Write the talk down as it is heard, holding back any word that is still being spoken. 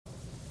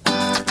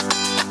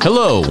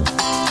Hello,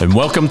 and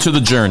welcome to The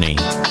Journey,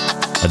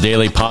 a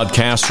daily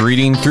podcast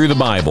reading through the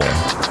Bible.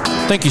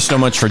 Thank you so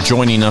much for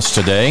joining us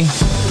today.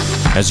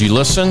 As you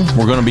listen,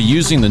 we're going to be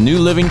using the New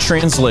Living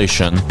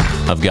Translation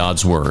of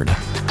God's Word.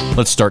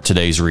 Let's start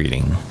today's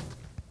reading.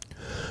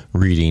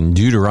 Reading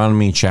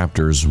Deuteronomy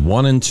chapters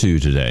 1 and 2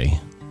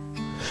 today.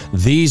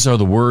 These are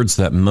the words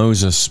that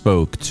Moses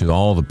spoke to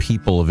all the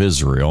people of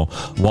Israel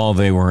while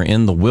they were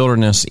in the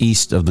wilderness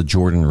east of the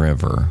Jordan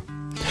River.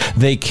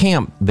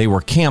 They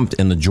were camped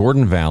in the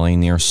Jordan Valley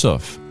near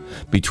Suf,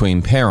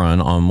 between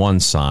Paran on one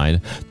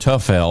side,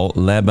 Tophel,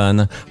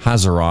 Laban,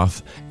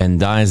 Hazeroth, and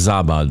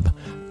Dizabad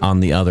on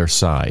the other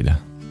side.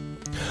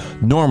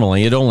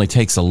 Normally, it only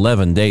takes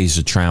 11 days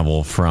to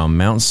travel from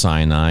Mount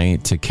Sinai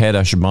to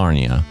Kadesh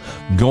Barnea,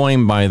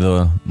 going by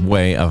the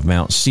way of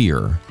Mount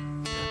Seir.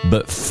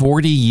 But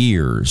 40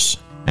 years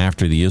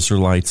after the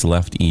Israelites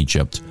left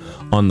Egypt,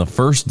 on the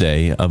first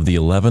day of the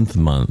 11th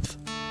month,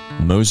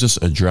 Moses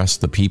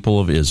addressed the people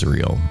of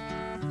Israel,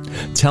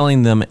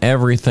 telling them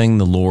everything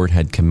the Lord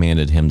had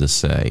commanded him to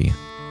say.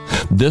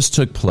 This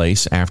took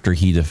place after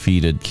he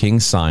defeated King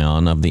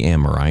Sihon of the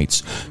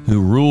Amorites,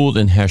 who ruled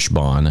in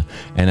Heshbon,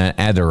 and at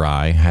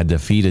Adari had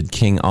defeated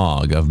King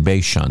Og of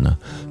Bashan,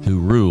 who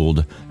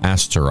ruled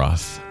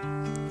Ashtaroth.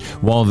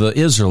 While the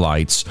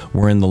Israelites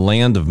were in the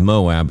land of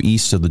Moab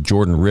east of the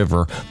Jordan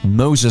River,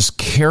 Moses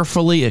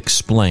carefully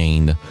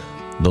explained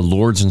the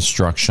Lord's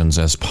instructions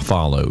as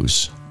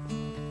follows.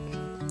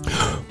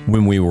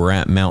 When we were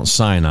at Mount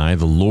Sinai,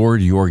 the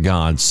Lord your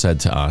God said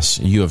to us,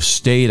 "You have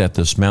stayed at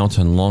this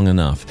mountain long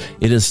enough.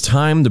 It is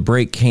time to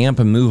break camp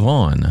and move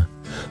on.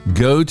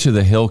 Go to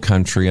the hill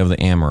country of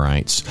the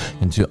Amorites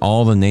and to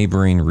all the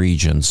neighboring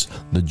regions,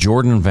 the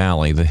Jordan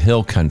Valley, the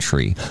hill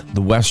country,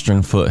 the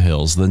western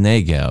foothills, the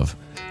Negev,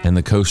 and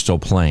the coastal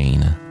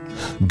plain.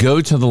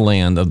 Go to the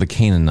land of the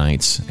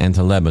Canaanites and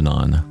to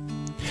Lebanon,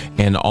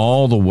 and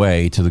all the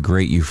way to the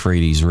great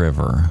Euphrates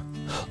River.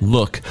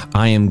 Look,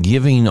 I am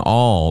giving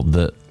all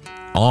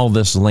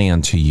this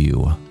land to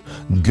you.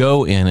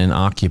 Go in and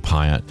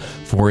occupy it,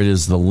 for it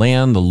is the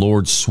land the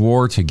Lord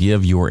swore to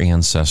give your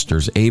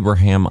ancestors,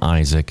 Abraham,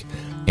 Isaac,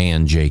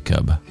 and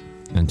Jacob,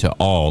 and to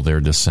all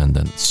their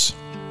descendants."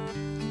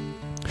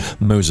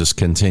 Moses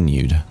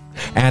continued,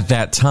 "At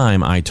that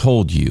time I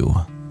told you,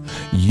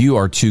 you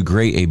are too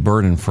great a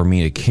burden for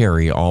me to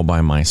carry all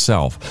by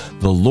myself.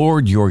 The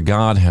Lord your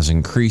God has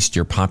increased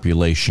your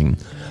population,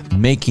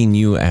 making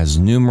you as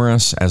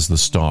numerous as the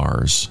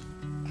stars.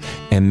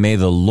 And may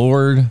the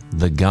Lord,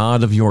 the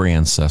God of your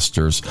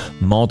ancestors,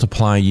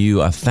 multiply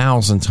you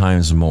 1,000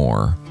 times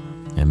more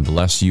and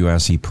bless you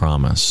as he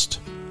promised.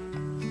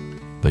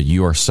 But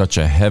you are such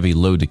a heavy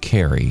load to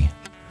carry.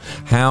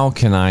 How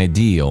can I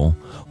deal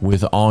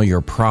with all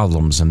your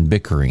problems and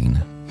bickering?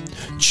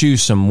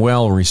 Choose some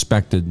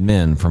well-respected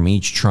men from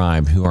each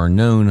tribe who are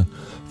known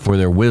for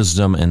their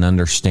wisdom and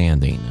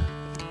understanding,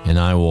 and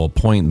I will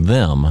appoint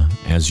them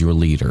as your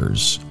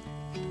leaders."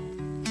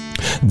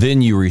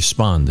 Then you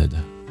responded,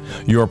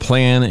 "Your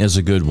plan is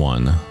a good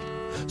one."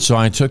 So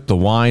I took the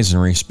wise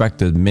and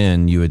respected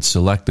men you had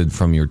selected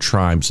from your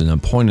tribes and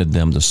appointed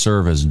them to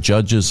serve as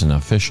judges and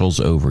officials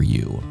over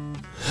you.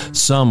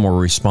 Some were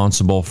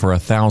responsible for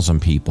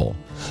 1,000 people,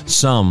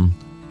 some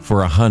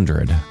for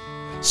 100,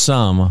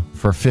 some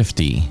for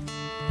 50,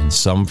 and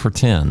some for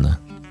 10.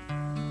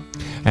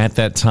 At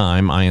that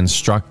time I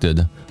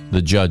instructed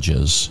the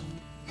judges,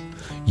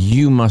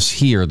 "You must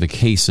hear the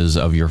cases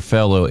of your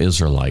fellow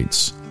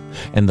Israelites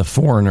and the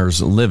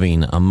foreigners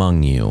living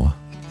among you.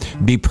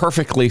 Be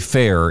perfectly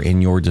fair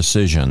in your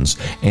decisions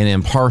and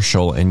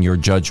impartial in your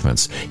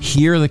judgments.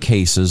 Hear the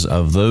cases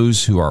of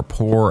those who are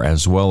poor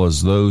as well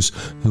as those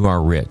who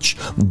are rich.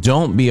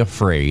 Don't be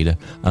afraid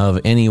of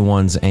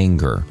anyone's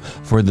anger,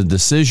 for the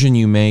decision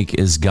you make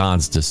is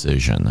God's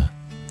decision.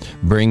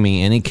 Bring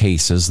me any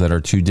cases that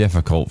are too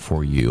difficult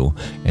for you,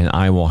 and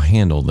I will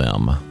handle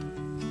them."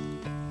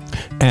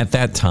 At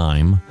that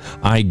time,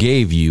 I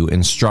gave you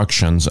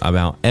instructions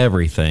about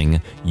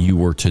everything you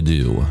were to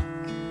do.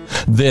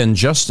 Then,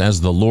 just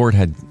as the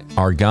Lord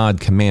our God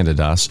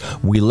commanded us,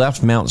 we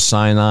left Mount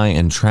Sinai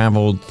and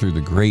traveled through the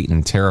great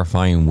and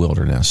terrifying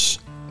wilderness,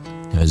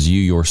 as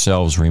you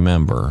yourselves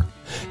remember,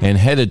 and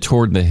headed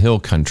toward the hill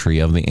country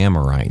of the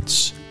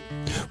Amorites.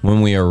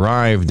 When we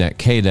arrived at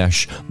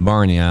Kadesh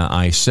Barnea,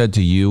 I said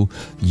to you,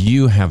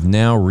 "You have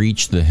now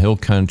reached the hill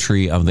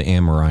country of the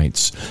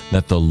Amorites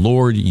that the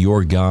Lord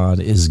your God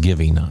is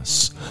giving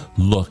us.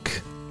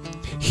 Look,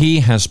 he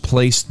has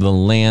placed the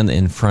land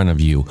in front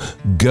of you.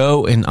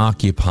 Go and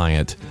occupy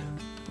it,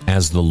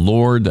 as the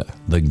Lord,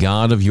 the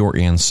God of your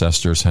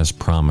ancestors, has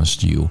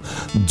promised you.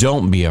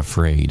 Don't be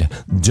afraid.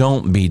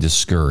 Don't be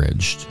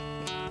discouraged."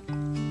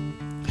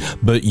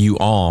 But you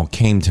all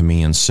came to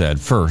me and said,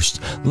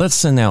 "First, let's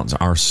send out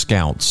our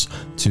scouts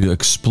to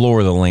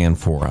explore the land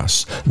for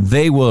us.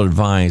 They will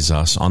advise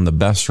us on the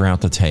best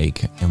route to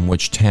take and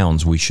which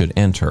towns we should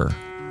enter."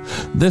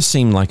 This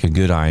seemed like a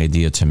good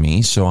idea to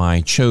me, so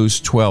I chose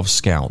 12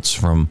 scouts,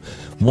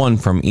 one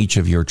from each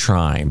of your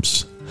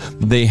tribes.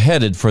 They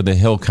headed for the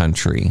hill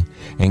country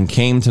and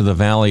came to the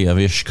valley of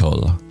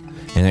Eshcol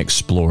and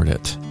explored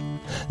it.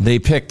 They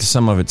picked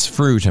some of its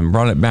fruit and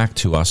brought it back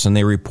to us, and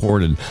they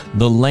reported,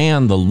 "The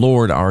land the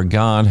Lord our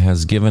God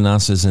has given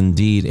us is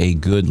indeed a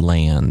good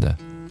land.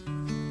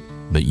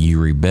 But you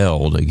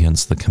rebelled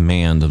against the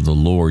command of the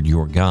Lord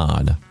your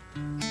God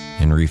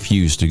and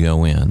refused to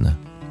go in.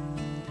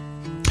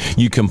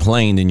 You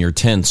complained in your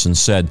tents and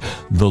said,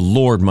 'The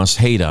Lord must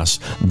hate us.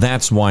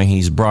 That's why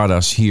he's brought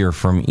us here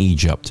from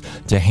Egypt,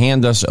 to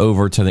hand us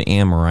over to the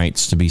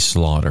Amorites to be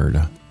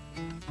slaughtered.'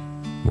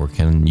 Where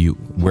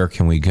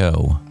can we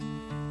go?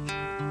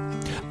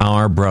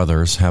 Our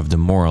brothers have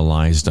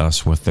demoralized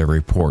us with their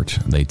report,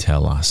 they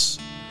tell us.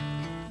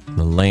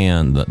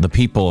 The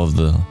people of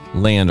the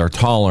land are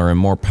taller and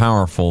more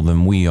powerful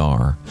than we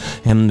are,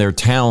 and their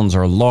towns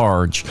are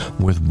large,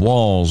 with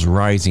walls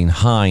rising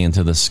high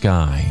into the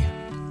sky.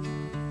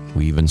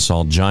 We even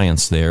saw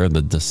giants there,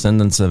 the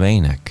descendants of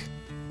Anak.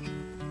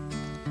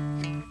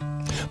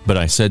 But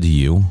I said to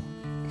you,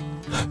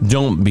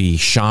 don't be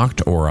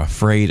shocked or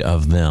afraid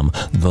of them.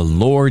 The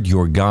Lord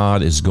your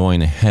God is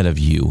going ahead of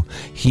you.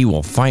 He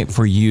will fight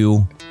for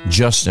you,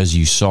 just as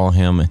you saw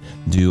him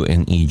do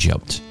in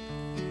Egypt.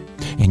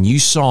 And you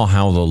saw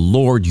how the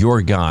Lord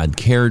your God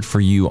cared for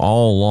you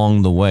all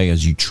along the way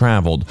as you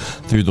traveled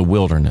through the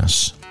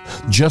wilderness,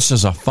 just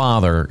as a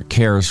father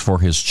cares for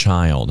his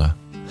child.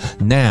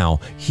 Now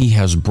he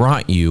has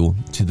brought you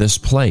to this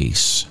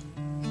place.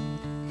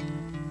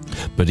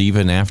 But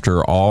even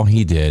after all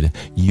he did,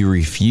 you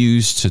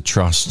refused to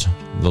trust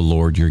the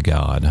Lord your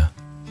God,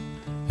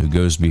 who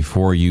goes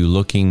before you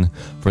looking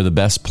for the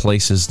best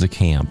places to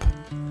camp,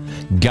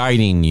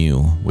 guiding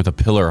you with a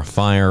pillar of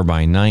fire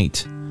by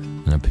night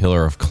and a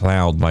pillar of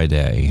cloud by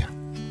day.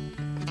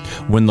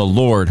 When the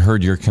Lord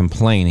heard your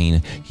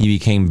complaining, he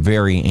became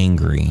very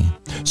angry.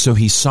 So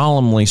he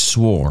solemnly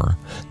swore,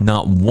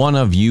 not one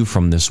of you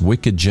from this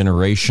wicked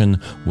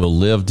generation will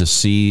live to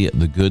see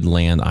the good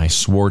land I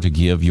swore to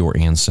give your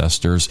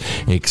ancestors,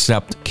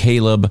 except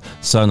Caleb,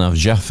 son of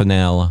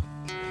Jephunneh.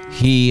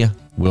 He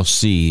will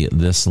see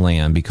this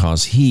land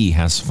because he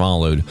has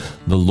followed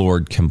the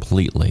Lord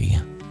completely.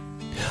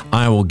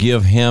 I will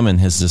give him and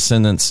his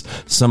descendants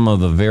some of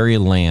the very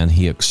land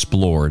he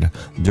explored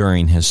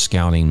during his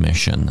scouting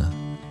mission.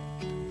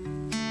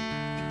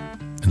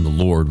 And the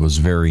Lord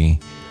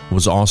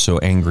was also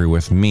angry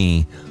with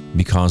me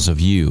because of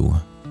you.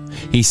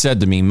 He said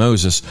to me,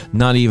 Moses,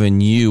 not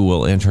even you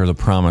will enter the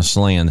promised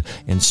land.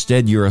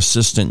 Instead, your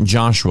assistant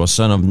Joshua,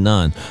 son of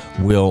Nun,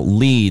 will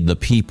lead the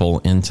people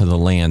into the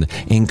land.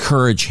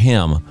 Encourage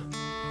him,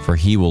 for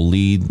he will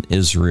lead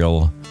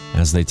Israel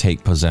as they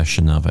take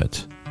possession of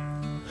it.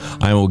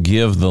 I will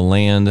give the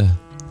land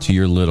to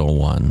your little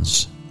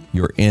ones,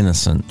 your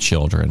innocent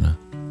children.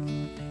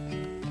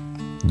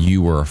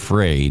 You were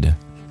afraid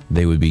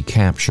they would be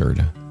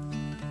captured,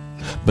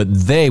 but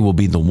they will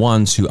be the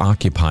ones who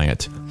occupy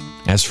it.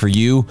 As for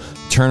you,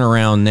 turn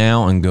around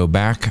now and go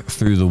back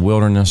through the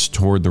wilderness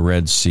toward the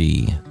Red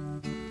Sea.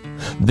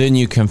 Then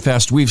you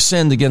confessed, we've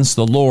sinned against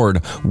the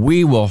Lord.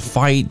 We will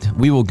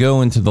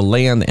go into the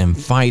land and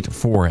fight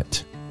for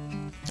it,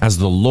 as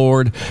the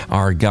Lord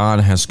our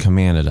God has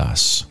commanded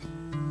us.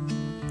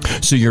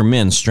 So your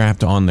men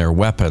strapped on their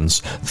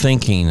weapons,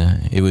 thinking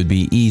it would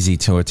be easy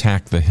to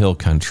attack the hill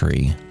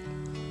country.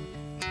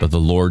 But the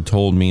Lord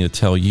told me to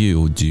tell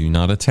you, do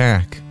not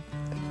attack,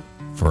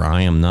 for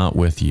I am not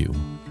with you.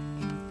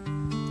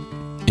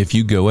 If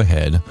you go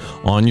ahead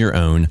on your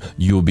own,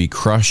 you will be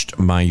crushed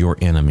by your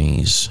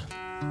enemies.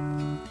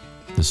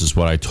 This is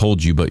what I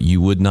told you, but you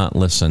would not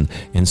listen.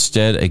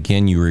 Instead,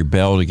 again, you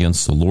rebelled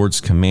against the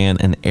Lord's command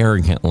and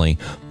arrogantly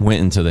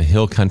went into the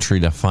hill country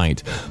to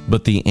fight.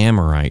 But the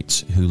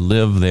Amorites who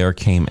live there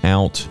came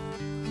out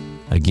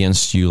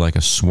against you like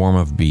a swarm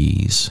of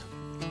bees.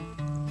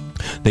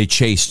 They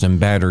chased and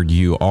battered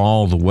you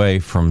all the way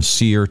from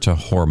Seir to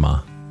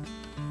Hormah.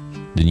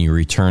 Then you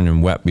returned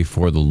and wept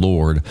before the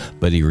Lord,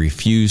 but he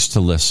refused to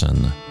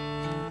listen.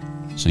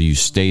 So you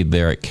stayed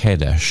there at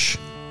Kadesh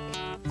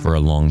for a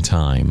long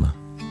time.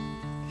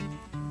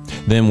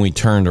 Then we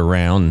turned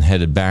around and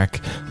headed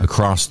back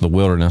across the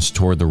wilderness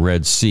toward the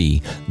Red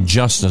Sea,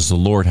 just as the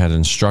Lord had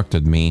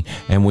instructed me,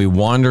 and we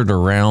wandered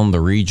around the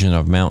region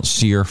of Mount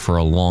Seir for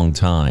a long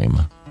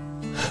time.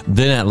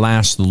 Then at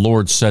last the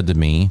Lord said to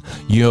me,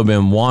 you have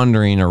been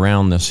wandering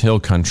around this hill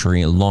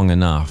country long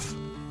enough.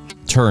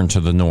 Turn to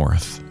the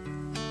north.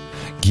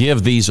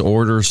 Give these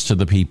orders to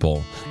the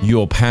people. You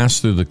will pass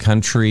through the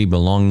country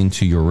belonging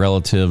to your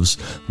relatives,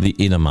 the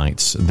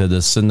Edomites, the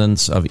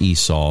descendants of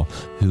Esau,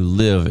 who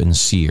live in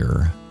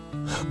Seir.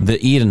 The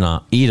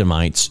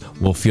Edomites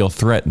will feel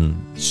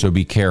threatened, so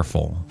be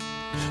careful.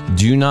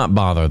 Do not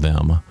bother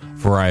them,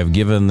 for I have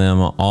given them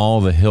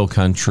all the hill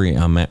country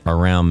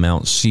around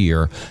Mount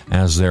Seir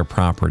as their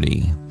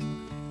property.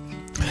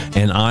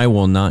 And I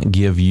will not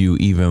give you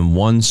even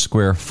 1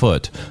 square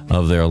foot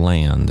of their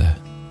land.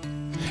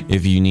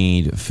 If you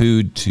need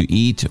food to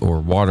eat or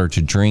water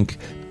to drink,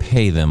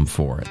 pay them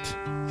for it.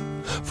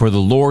 For the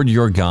Lord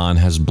your God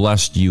has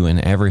blessed you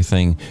in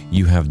everything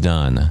you have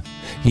done.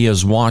 He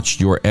has watched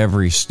your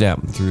every step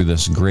through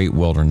this great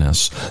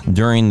wilderness.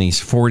 During these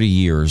 40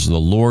 years, the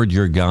Lord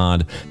your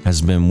God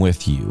has been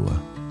with you,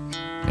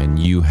 and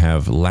you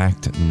have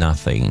lacked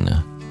nothing.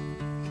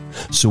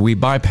 So we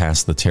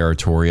bypassed the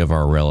territory of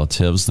our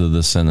relatives, the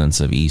descendants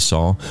of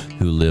Esau,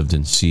 who lived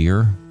in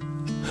Seir.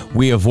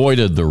 We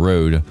avoided the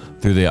road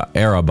through the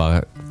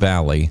Arabah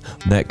Valley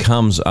that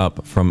comes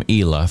up from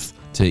Elath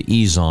to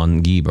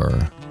Ezon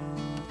Geber.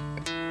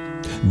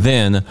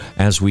 Then,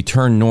 as we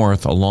turned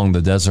north along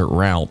the desert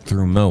route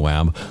through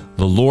Moab,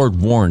 the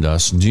Lord warned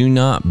us, do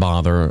not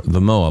bother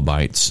the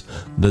Moabites,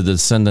 the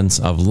descendants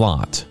of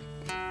Lot,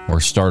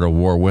 or start a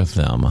war with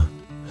them.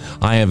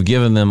 I have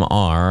given them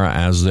Ar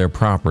as their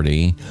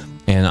property,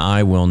 and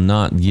I will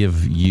not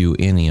give you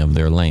any of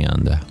their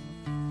land.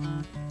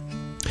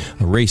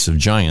 A race of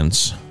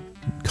giants,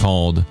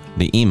 called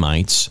the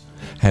Emites,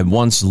 had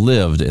once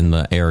lived in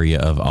the area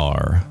of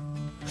Ar.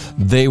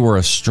 They were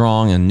as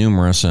strong and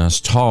numerous and as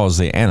tall as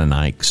the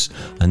Ananites,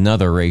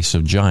 another race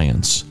of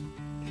giants.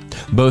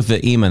 Both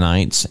the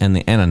Emanites and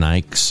the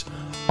Ananites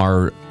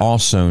are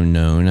also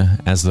known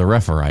as the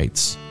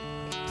Rephaites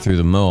through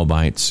the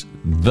Moabites,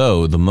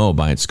 though the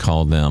Moabites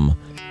called them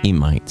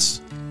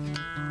Emites.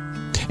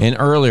 In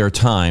earlier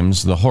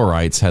times, the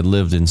Horites had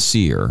lived in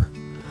Seir,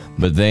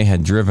 but they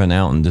had driven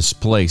out and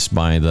displaced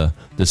by the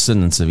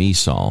descendants of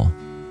Esau,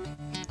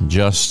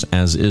 just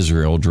as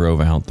Israel drove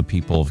out the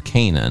people of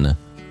Canaan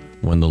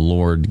when the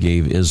Lord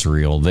gave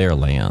Israel their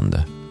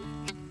land.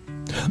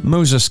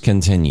 Moses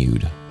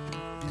continued,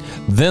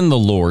 Then the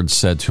Lord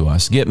said to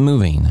us, Get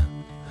moving,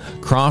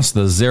 cross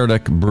the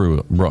Zerdek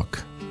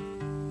brook.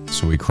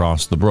 So we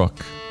crossed the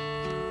brook.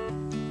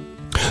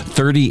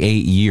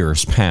 38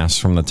 years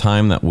passed from the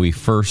time that we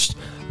first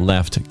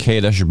left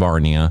Kadesh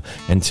Barnea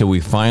until we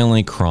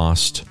finally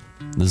crossed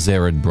the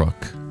Zered brook.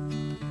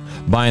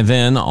 By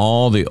then,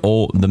 all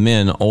the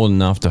men old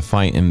enough to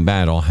fight in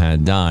battle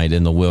had died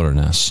in the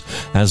wilderness,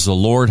 as the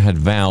Lord had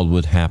vowed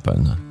would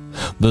happen.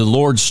 The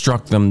Lord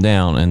struck them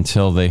down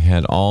until they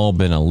had all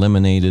been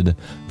eliminated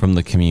from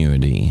the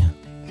community.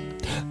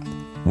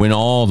 When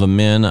all the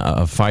men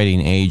of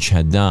fighting age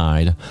had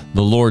died,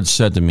 the Lord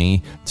said to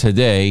me,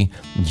 Today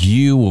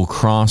you will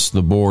cross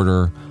the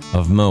border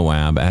of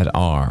Moab at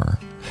Ar,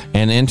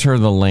 and enter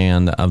the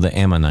land of the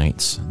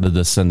Ammonites, the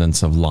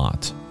descendants of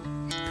Lot.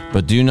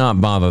 But do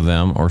not bother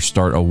them or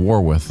start a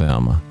war with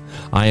them.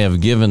 I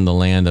have given the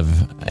land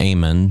of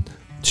Ammon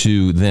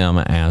to them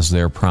as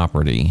their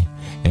property,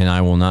 and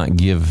I will not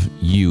give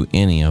you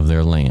any of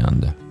their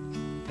land.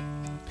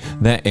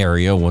 That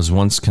area was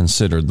once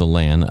considered the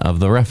land of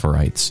the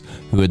Rephaites,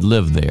 who had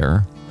lived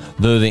there,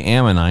 though the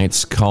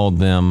Ammonites called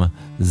them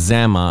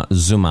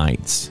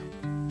Zamazumites.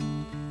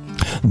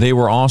 They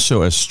were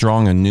also as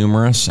strong and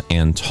numerous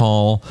and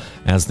tall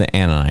as the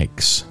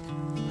Ananites.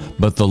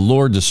 But the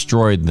Lord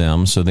destroyed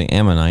them so the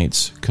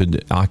Ammonites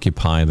could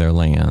occupy their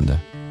land.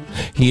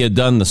 He had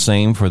done the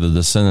same for the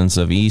descendants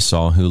of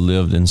Esau who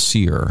lived in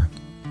Seir,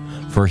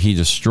 for he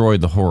destroyed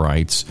the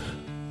Horites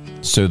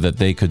so that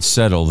they could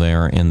settle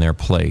there in their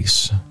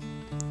place.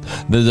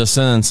 The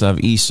descendants of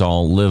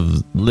Esau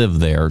live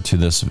there to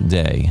this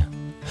day.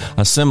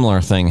 A similar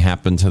thing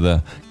happened to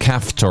the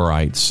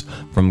Caphtorites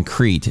from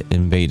Crete,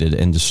 invaded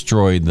and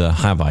destroyed the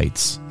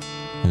Hivites,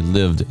 who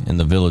lived in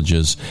the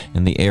villages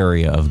in the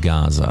area of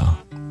Gaza.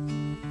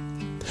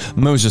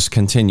 Moses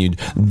continued,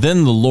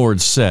 Then the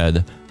Lord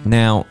said,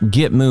 Now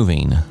get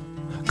moving.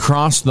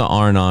 Cross the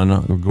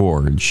Arnon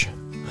Gorge.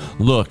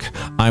 Look,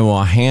 I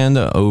will hand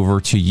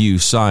over to you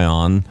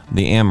Sihon,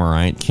 the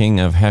Amorite, king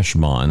of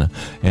Heshbon,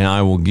 and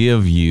I will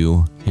give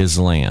you his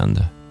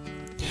land.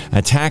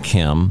 Attack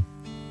him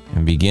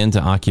and begin to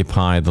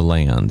occupy the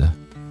land.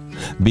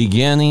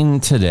 Beginning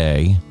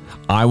today,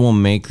 I will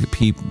make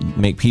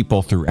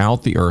people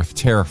throughout the earth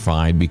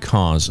terrified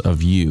because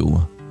of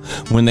you.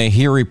 When they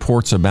hear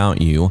reports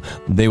about you,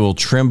 they will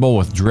tremble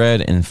with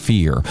dread and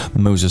fear.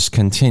 Moses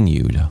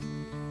continued.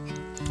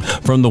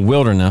 From the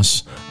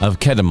wilderness of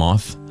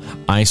Kedemoth,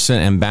 I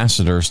sent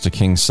ambassadors to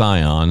King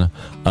Sihon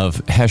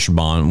of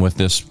Heshbon with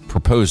this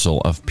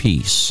proposal of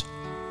peace.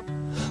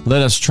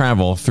 Let us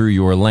travel through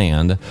your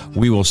land.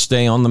 We will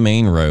stay on the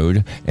main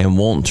road and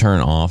won't turn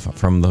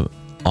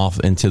off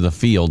into the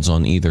fields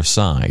on either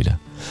side.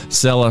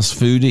 Sell us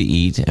food to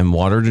eat and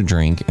water to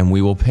drink, and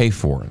we will pay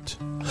for it.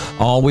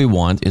 All we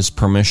want is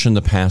permission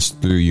to pass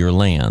through your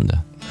land.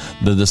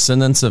 The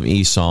descendants of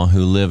Esau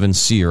who live in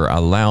Seir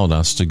allowed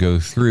us to go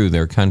through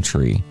their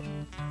country,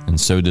 and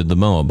so did the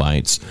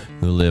Moabites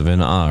who live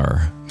in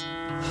Ar.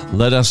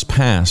 Let us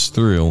pass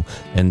through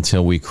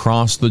until we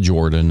cross the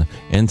Jordan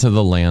into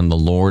the land the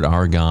Lord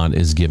our God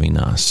is giving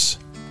us.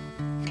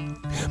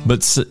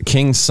 But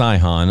King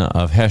Sihon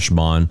of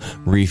Heshbon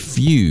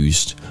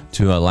refused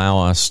to allow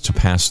us to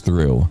pass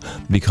through,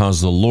 because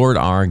the Lord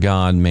our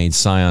God made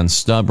Sihon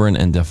stubborn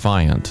and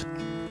defiant,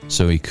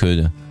 so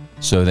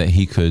that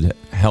he could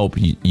help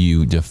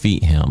you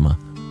defeat him,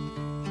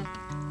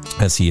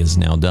 as he has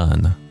now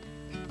done.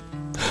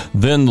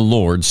 Then the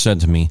Lord said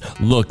to me,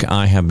 Look,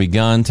 I have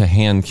begun to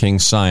hand King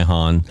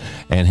Sihon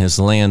and his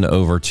land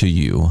over to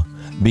you.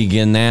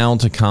 begin now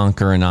to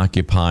conquer and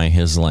occupy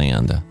his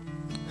land."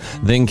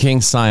 Then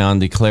King Sihon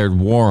declared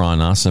war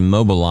on us and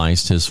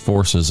mobilized his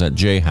forces at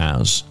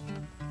Jahaz.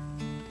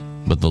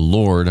 But the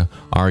Lord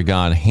our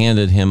God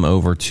handed him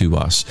over to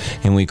us,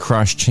 and we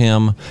crushed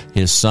him,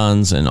 his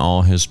sons, and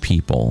all his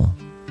people.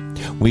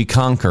 We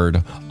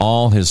conquered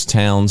all his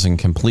towns and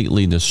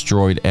completely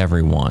destroyed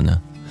everyone,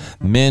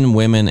 men,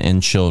 women,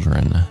 and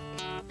children.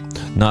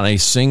 Not a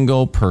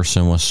single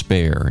person was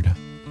spared.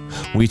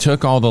 We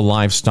took all the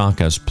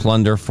livestock as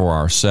plunder for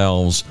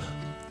ourselves,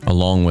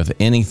 along with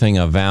anything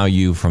of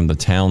value from the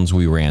towns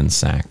we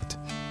ransacked.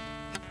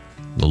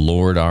 The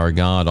Lord our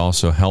God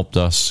also helped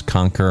us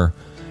conquer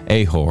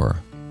Ahor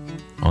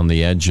on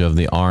the edge of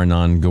the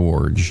Arnon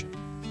Gorge,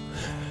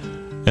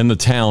 and the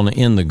town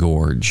in the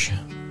gorge,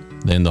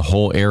 and the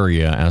whole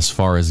area as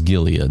far as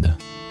Gilead.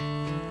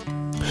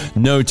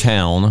 No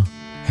town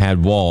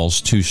had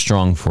walls too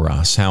strong for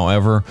us.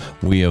 However,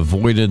 we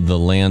avoided the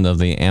land of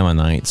the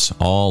Ammonites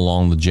all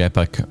along the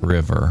Jabbok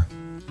River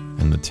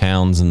and the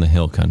towns in the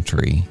hill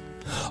country,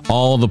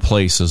 all the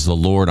places the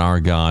Lord our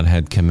God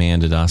had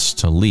commanded us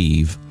to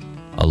leave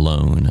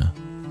alone.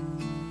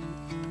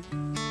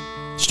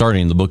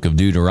 Starting the book of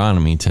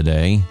Deuteronomy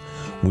today,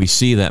 we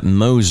see that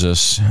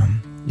Moses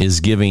is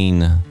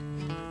giving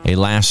a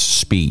last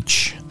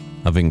speech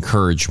of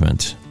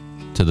encouragement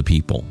to the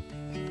people.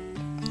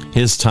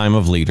 His time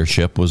of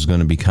leadership was going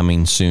to be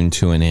coming soon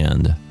to an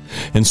end.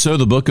 And so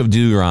the book of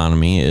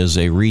Deuteronomy is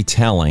a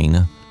retelling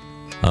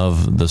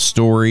of the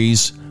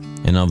stories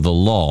and of the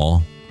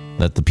law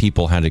that the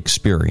people had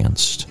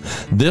experienced.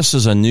 This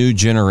is a new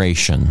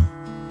generation,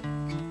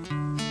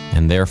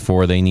 and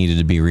therefore they needed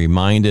to be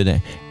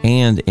reminded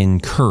and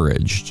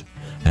encouraged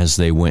as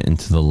they went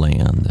into the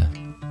land.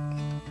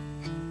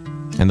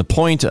 And the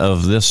point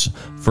of this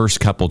first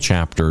couple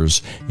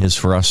chapters is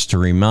for Moses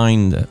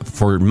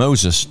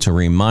to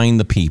remind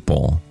the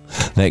people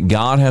that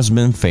God has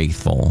been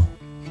faithful,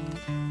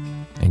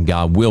 and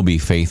God will be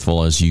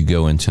faithful as you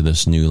go into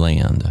this new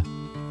land.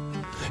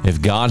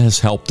 If God has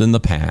helped in the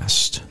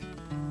past,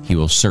 He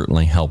will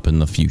certainly help in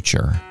the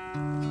future.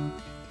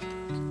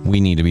 We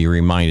need to be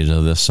reminded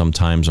of this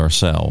sometimes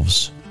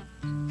ourselves,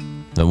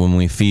 that when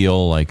we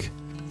feel like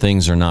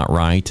things are not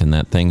right and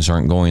that things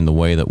aren't going the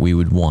way that we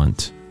would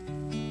want,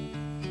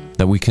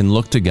 that we can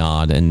look to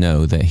God and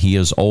know that He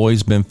has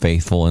always been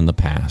faithful in the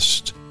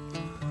past.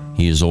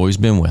 He has always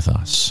been with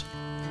us.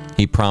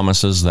 He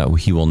promises that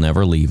He will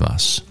never leave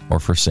us or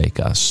forsake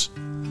us.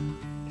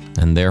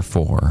 And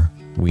therefore,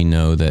 we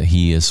know that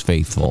He is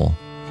faithful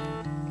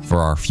for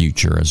our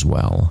future as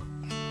well.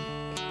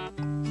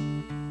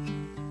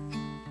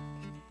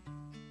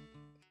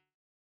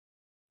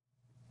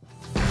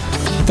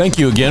 Thank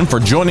you again for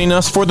joining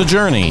us for the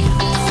journey.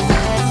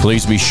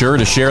 Please be sure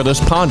to share this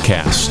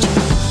podcast.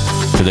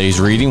 Today's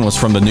reading was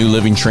from the New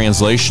Living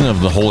Translation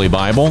of the Holy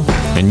Bible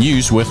and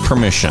used with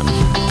permission.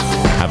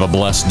 Have a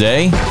blessed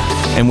day,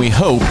 and we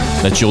hope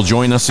that you'll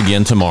join us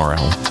again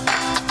tomorrow.